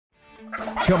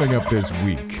Coming up this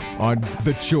week on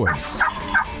The Choice.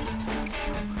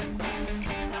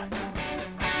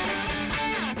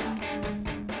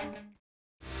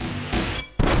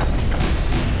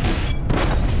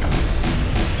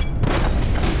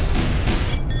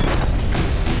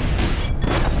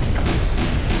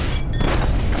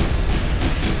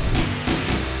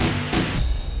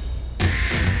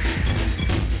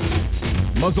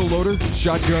 Muzzle loader,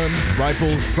 shotgun,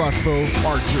 rifle, crossbow,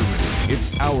 archery.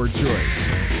 It's our choice.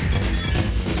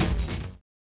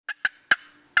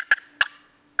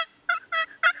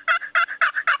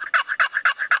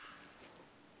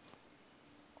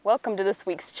 Welcome to this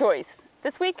week's choice.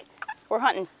 This week, we're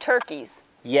hunting turkeys.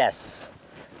 Yes,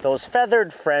 those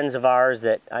feathered friends of ours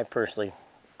that I personally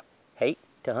hate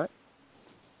to hunt.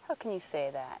 How can you say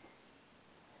that?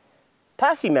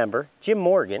 Posse member Jim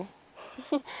Morgan.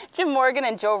 Jim Morgan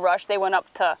and Joe Rush, they went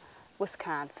up to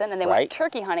Wisconsin and they Right. went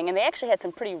turkey hunting, and they actually had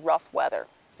some pretty rough weather.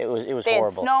 It was They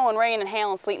horrible. had snow and rain and hail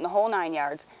and sleet in the whole 9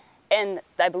 yards. And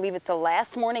I believe it's the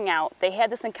last morning out, they had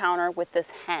this encounter with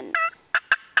this hen.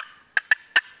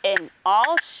 And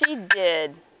all she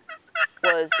did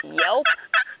was yelp,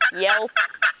 yelp,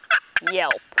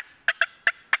 yelp.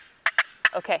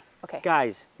 Okay.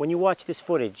 Guys, when you watch this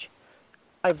footage,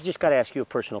 I've just got to ask you a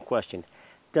personal question.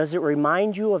 Does it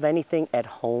remind you of anything at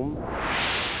home?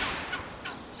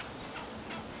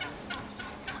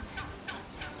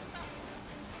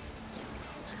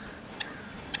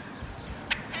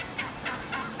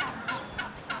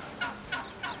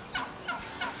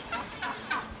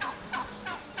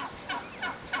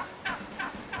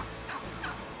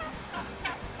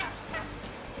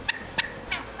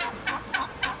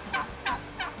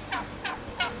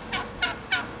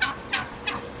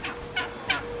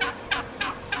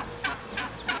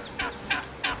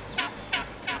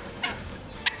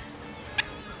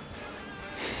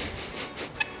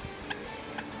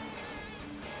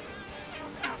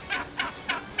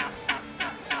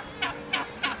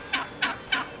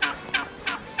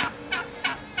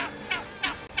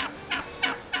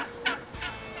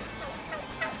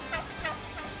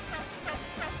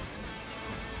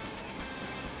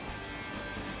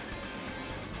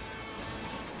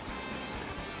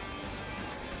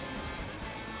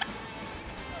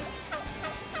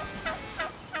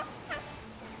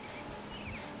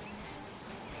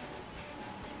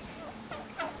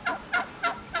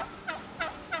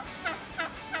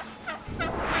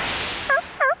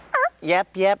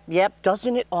 Yep.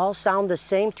 Doesn't it all sound the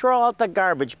same? Throw out the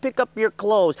garbage, pick up your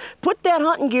clothes, put that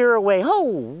hunting gear away. Oh,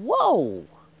 whoa.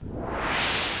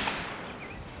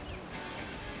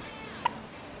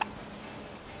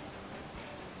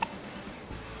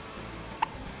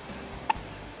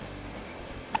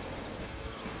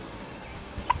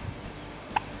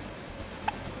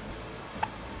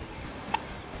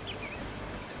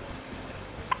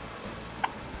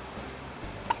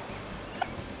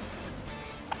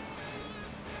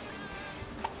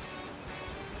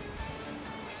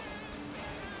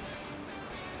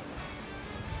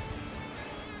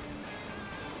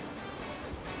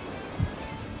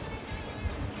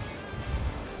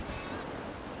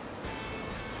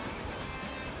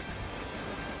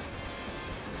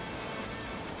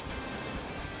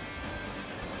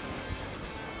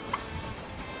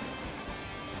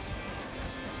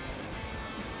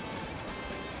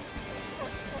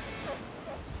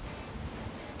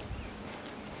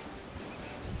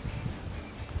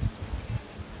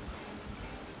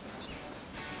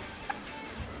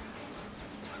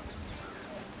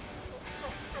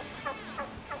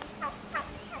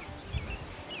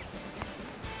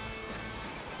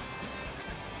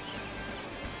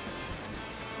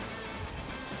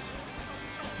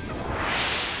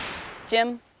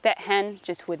 Jim, that hen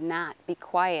just would not be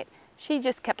quiet. She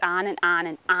just kept on and on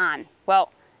and on.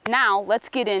 Well, now let's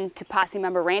get into posse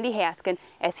member Randy Haskin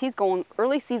as he's going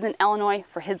early season Illinois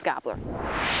for his gobbler.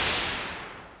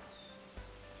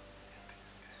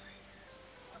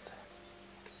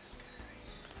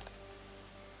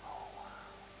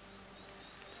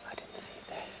 I didn't see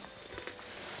that.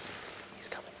 He's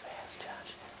coming fast,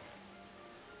 Josh.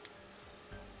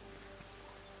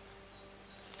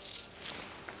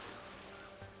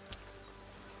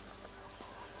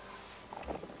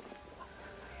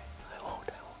 I won't.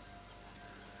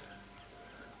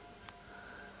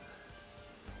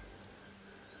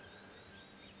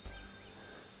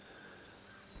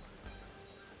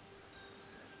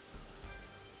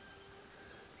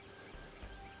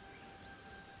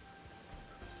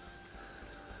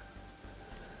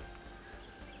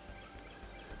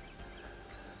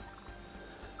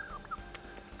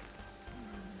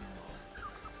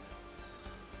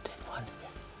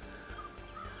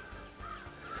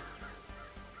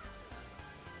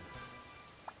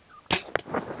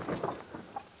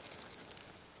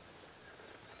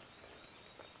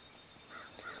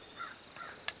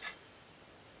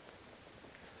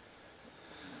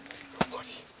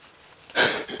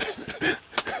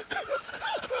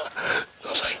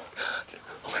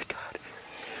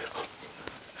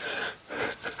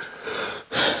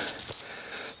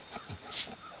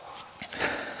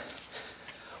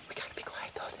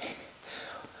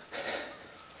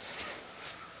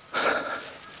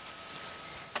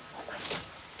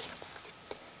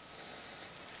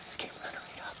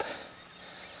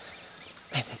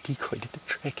 decoy did the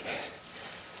trick.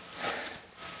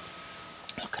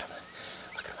 Look at him.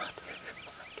 Look at him out there.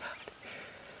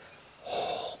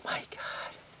 Oh my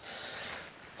God.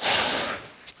 Oh my God.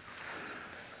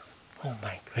 Oh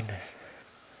my goodness.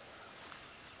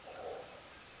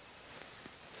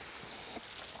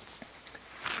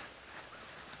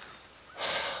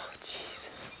 Oh, jeez.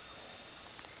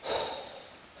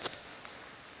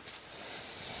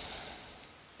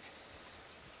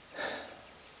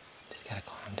 Just gotta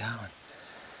calm down.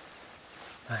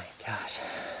 My gosh.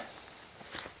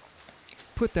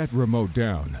 Put that remote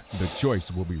down. The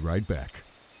choice will be right back.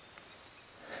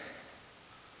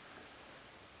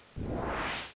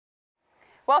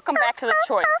 Welcome back to The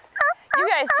Choice. You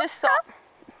guys just saw...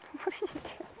 What are you doing?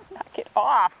 Knock it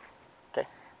off. Okay.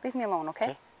 Leave me alone,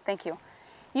 okay? Thank you.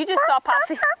 You just saw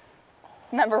Posse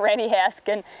member Randy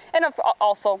Haskin, and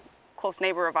also close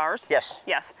neighbor of ours. Yes.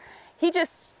 Yes. He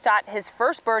just shot his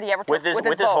first bird he ever took with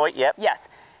his bow. Hoyt, yep. Yes.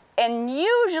 And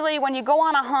usually when you go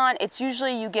on a hunt, it's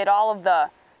usually you get all of the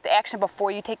action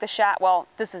before you take the shot. Well,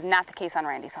 this is not the case on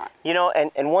Randy's hunt. You know,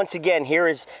 and once again, here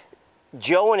is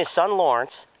Joe and his son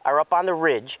Lawrence are up on the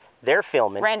ridge. They're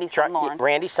filming. Randy's son Lawrence.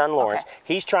 Randy's son Lawrence. Okay.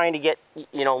 He's trying to get,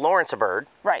 you know, Lawrence a bird.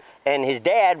 Right. And his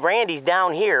dad, Randy's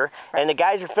down here, and the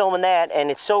guys are filming that, and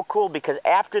it's so cool because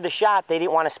after the shot, they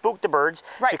didn't want to spook the birds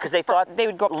because they thought they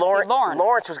would go up to see Lawrence.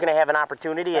 Lawrence was going to have an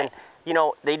opportunity, and, you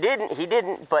know, they didn't, he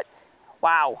didn't, but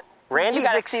wow. Randy's you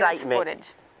gotta excitement, see this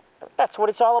footage. That's what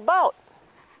it's all about.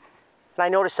 And I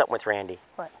noticed something with Randy.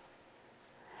 What?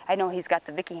 I know he's got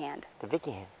the Vicky hand. The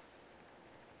Vicky hand.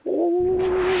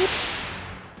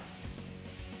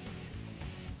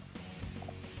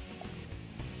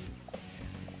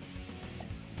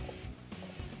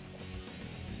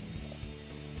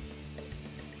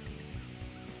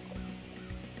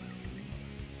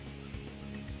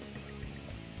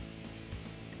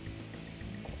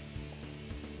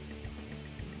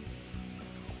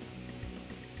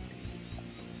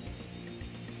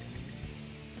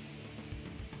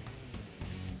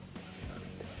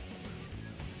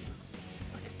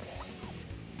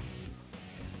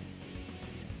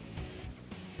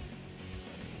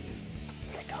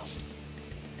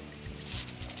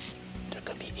 There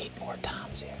could be 8 more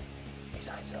toms here,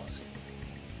 besides those.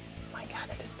 My God,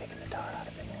 that is picking the tar out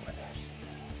of him over there.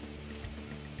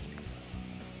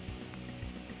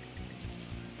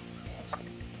 Yes.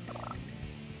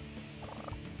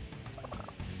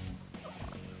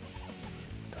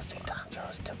 Those 2 toms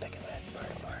are still picking that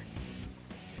bird apart.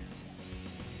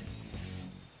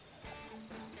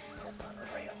 That's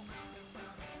unreal.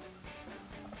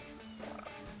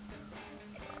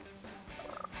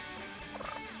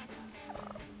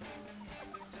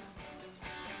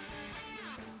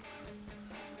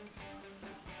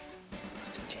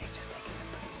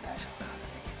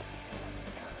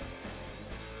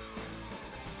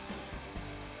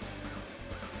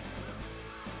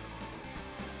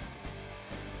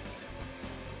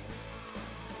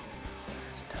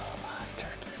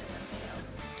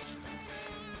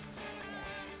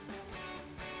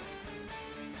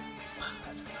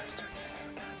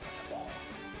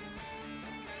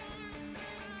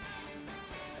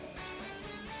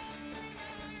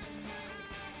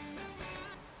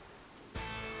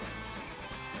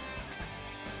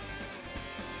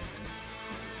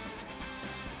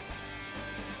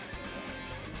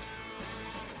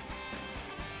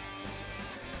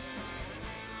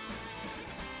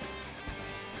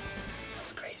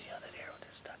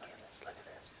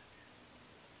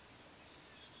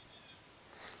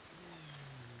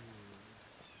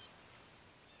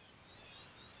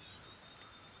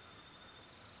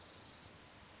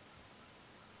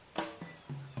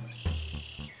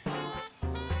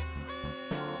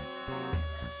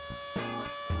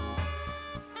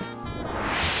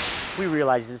 We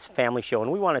realize this is a family show,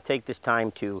 and we want to take this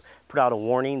time to put out a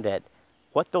warning that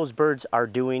what those birds are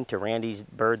doing to Randy's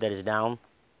bird that is down,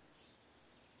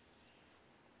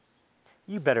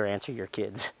 you better answer your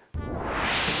kids.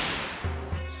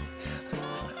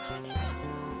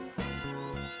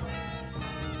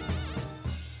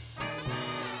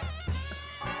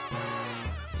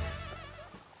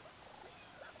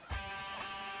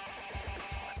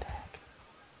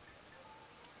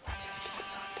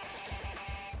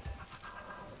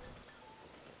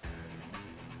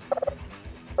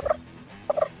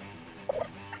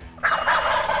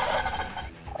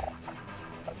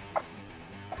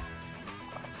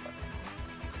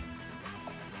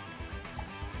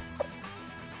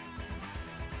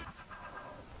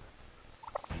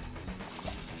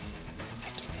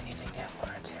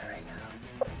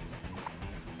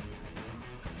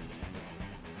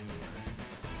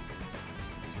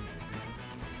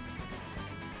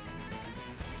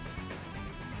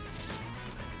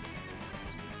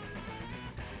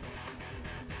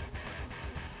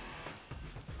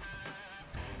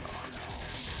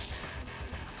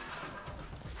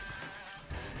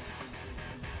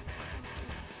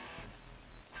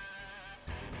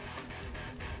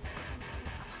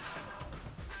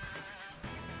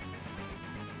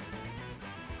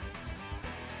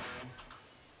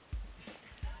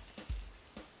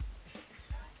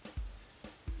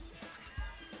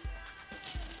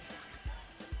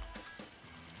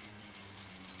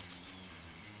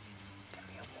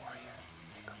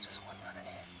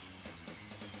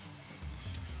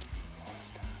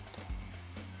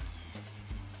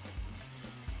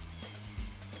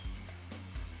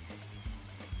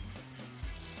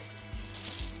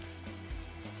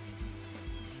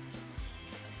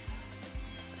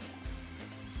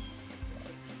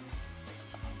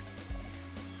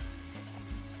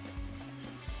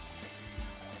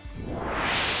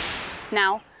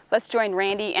 Now, let's join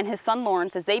Randy and his son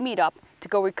Lawrence as they meet up to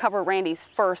go recover Randy's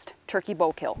first turkey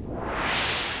bow kill.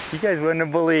 You guys wouldn't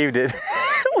have believed it.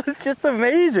 It was just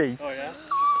amazing. Oh yeah?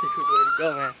 It's a good way to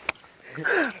go,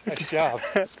 man. Nice job.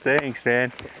 Thanks,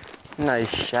 man.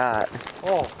 Nice shot.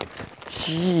 Oh.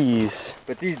 Jeez.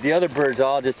 But the other birds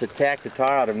all just attacked the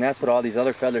tar out of him. That's what all these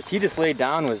other feathers. He just laid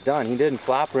down and was done. He didn't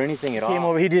flop or anything at all. Came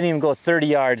over, he didn't even go 30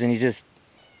 yards and he's just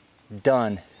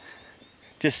done.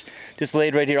 Just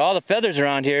laid right here. All the feathers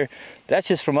around here, that's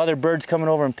just from other birds coming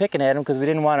over and picking at him because we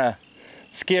didn't want to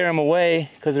scare him away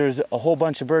because there's a whole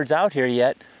bunch of birds out here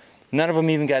yet. None of them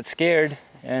even got scared.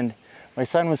 And my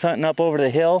son was hunting up over the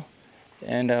hill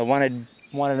and wanted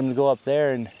him to go up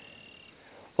there and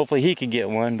hopefully he could get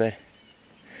one, but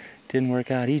didn't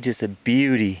work out. He's just a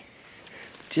beauty.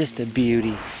 Just a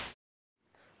beauty.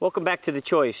 Welcome back to The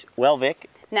Choice. Well,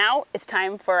 Vic. Now it's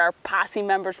time for our posse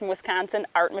members from Wisconsin,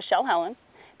 Art, Michelle, Helen.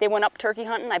 They went up turkey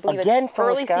hunting. I believe Again it's from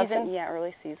early Wisconsin? season. Yeah,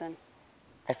 early season.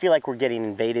 I feel like we're getting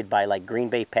invaded by like Green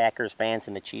Bay Packers fans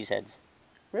and the Cheeseheads.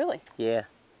 Really? Yeah.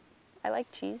 I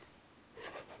like cheese.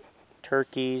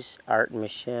 Turkeys, Art and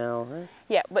Michelle. Huh?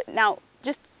 Yeah, but now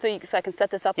just so I can set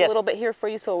this up a little bit here for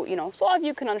you, so so all of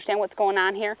you can understand what's going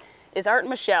on here. Is Art and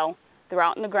Michelle? They're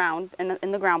out in the ground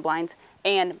in the ground blinds,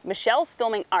 and Michelle's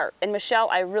filming Art. And Michelle,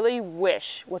 I really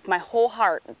wish with my whole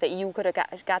heart that you could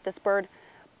have got this bird,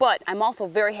 but I'm also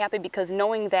very happy because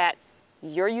knowing that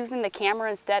you're using the camera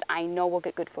instead, I know we'll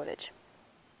get good footage.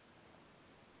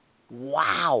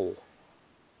 Wow.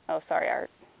 Oh, sorry, Art.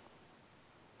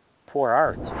 Poor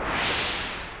Art.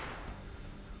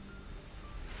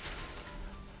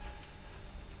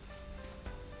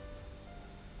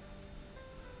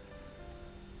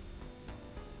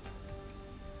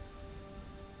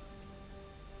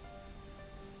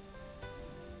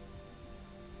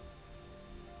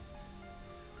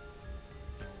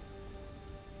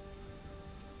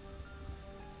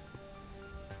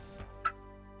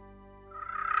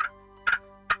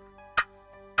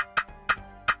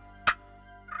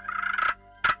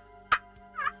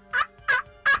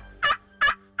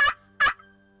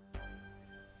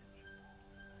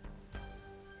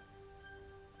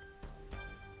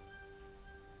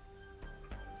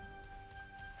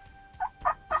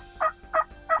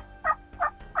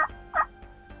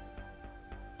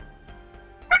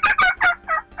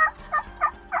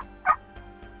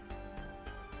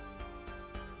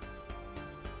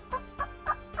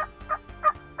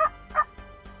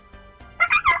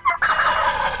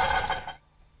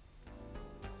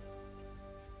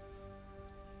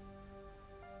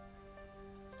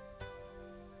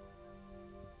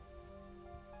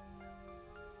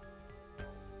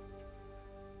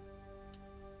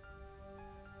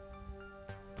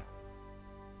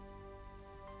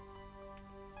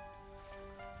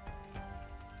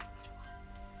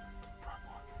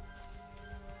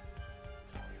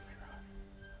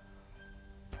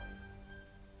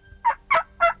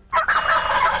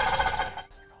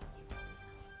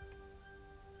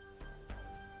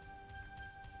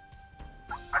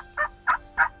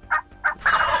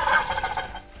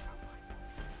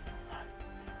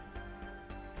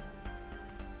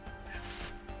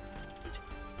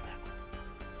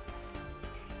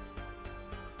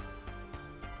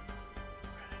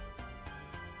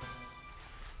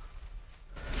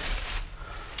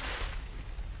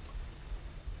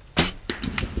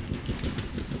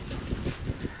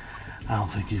 I don't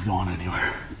think he's going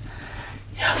anywhere.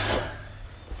 Yes.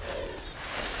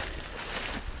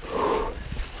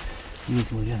 He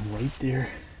was laying right there.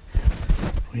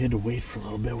 We had to wait for a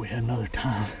little bit. We had another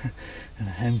tom and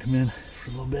a hen come in for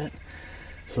a little bit.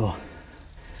 So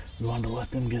we wanted to let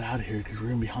them get out of here because we're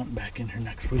gonna be hunting back in here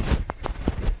next week.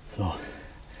 So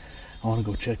I want to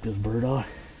go check this bird out.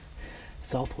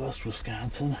 Southwest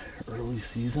Wisconsin, early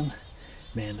season.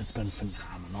 Man, it's been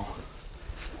phenomenal.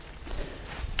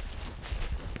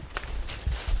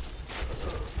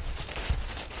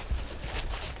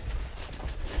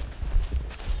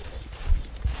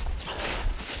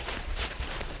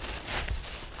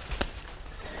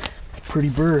 Pretty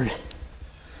bird. Look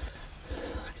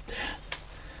at that.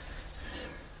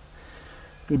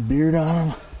 Good beard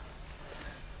on him.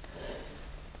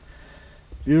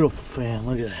 Beautiful fan,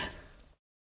 look at that.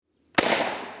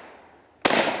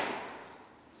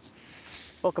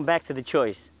 Welcome back to The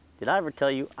Choice. Did I ever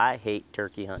tell you I hate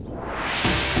turkey hunting?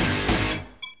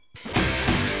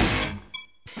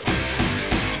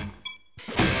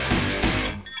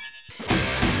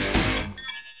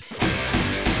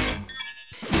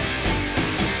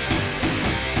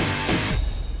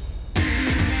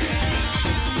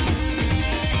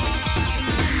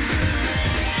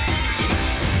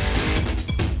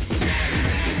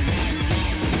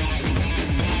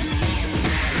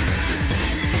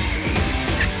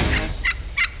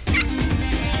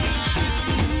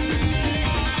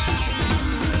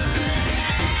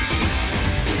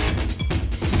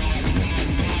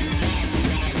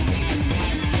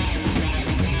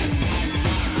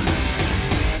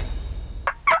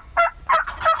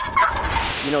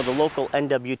 you know, the local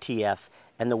NWTF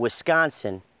and the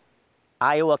Wisconsin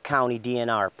Iowa County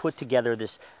DNR put together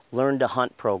this Learn to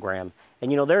Hunt program.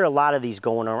 And you know, there are a lot of these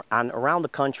going on around the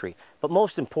country. But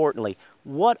most importantly,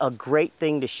 what a great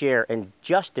thing to share. And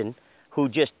Justin, who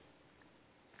just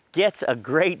gets a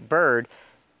great bird,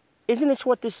 isn't this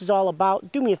what this is all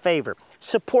about? Do me a favor.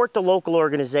 Support the local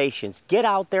organizations. Get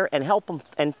out there and help them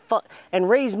and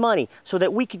raise money so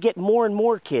that we could get more and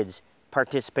more kids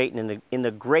participating in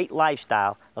the great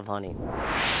lifestyle of hunting.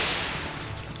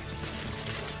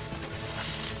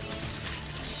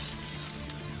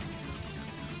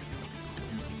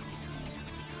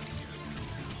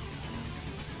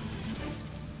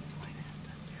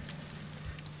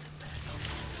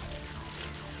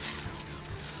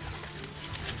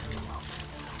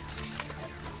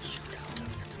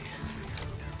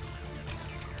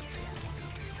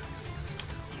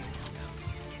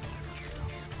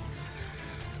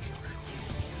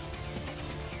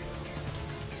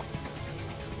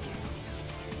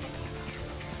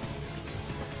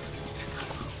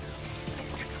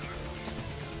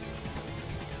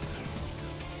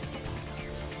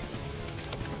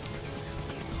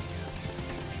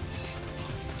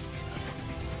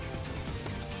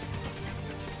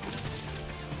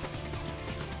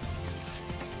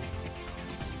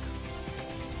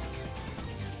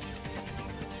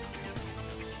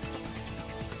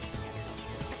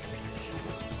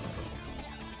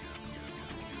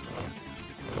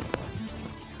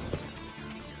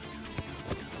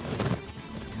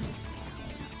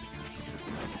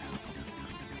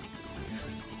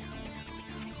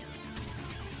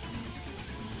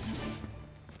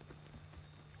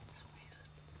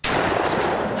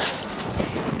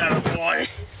 Boy.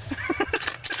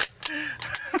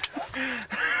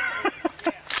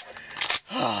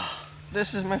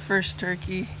 This is my first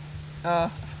turkey,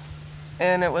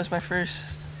 and it was my first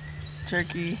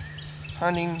turkey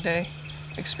hunting day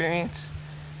experience.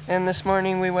 And this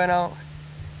morning we went out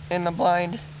in the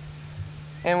blind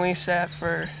and we sat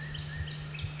for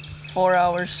 4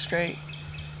 hours straight,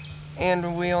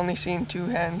 and we only seen 2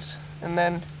 hens, and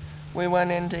then we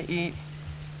went in to eat,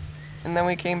 and then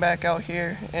we came back out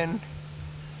here, and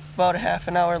about a half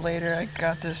an hour later I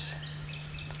got this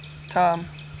tom.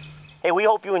 Hey, we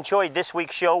hope you enjoyed this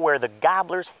week's show where the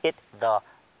gobblers hit the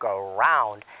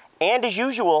ground. And as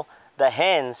usual, the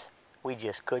hens, we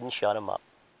just couldn't shut them up.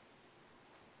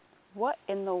 What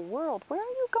in the world? Where are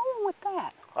you going with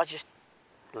that? I was just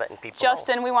letting people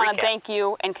Justin, know. we want to thank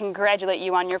you and congratulate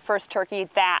you on your first turkey.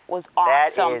 That was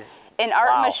awesome. That is, and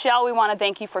Art and wow. Michelle, we want to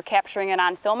thank you for capturing it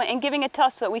on film and giving it to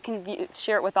us so that we can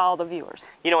share it with all the viewers.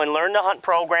 You know, and Learn to Hunt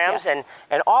programs, Yes.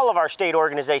 and all of our state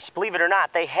organizations, believe it or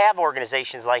not, they have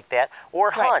organizations like that, or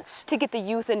Right. hunts. To get the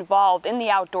youth involved in the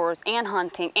outdoors and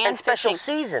hunting and special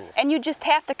fishing. seasons. And you just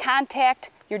have to contact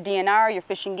your DNR, your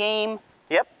Fish and Game.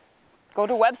 Yep. Go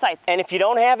to websites. And if you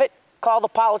don't have it, call the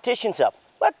politicians up.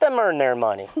 Let them earn their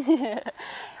money.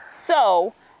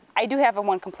 So, I do have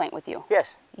one complaint with you.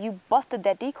 Yes. You busted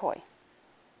that decoy.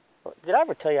 Did I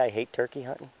ever tell you I hate turkey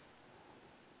hunting?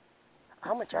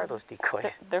 How much are those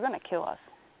decoys? They're going to kill us.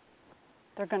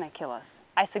 They're going to kill us.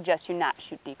 I suggest you not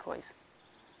shoot decoys.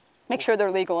 Make sure they're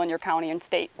legal in your county and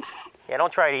state. Yeah,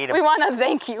 don't try to eat them. We want to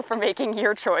thank you for making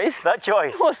your choice. The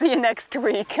choice. We'll see you next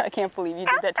week. I can't believe you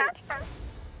did that to me.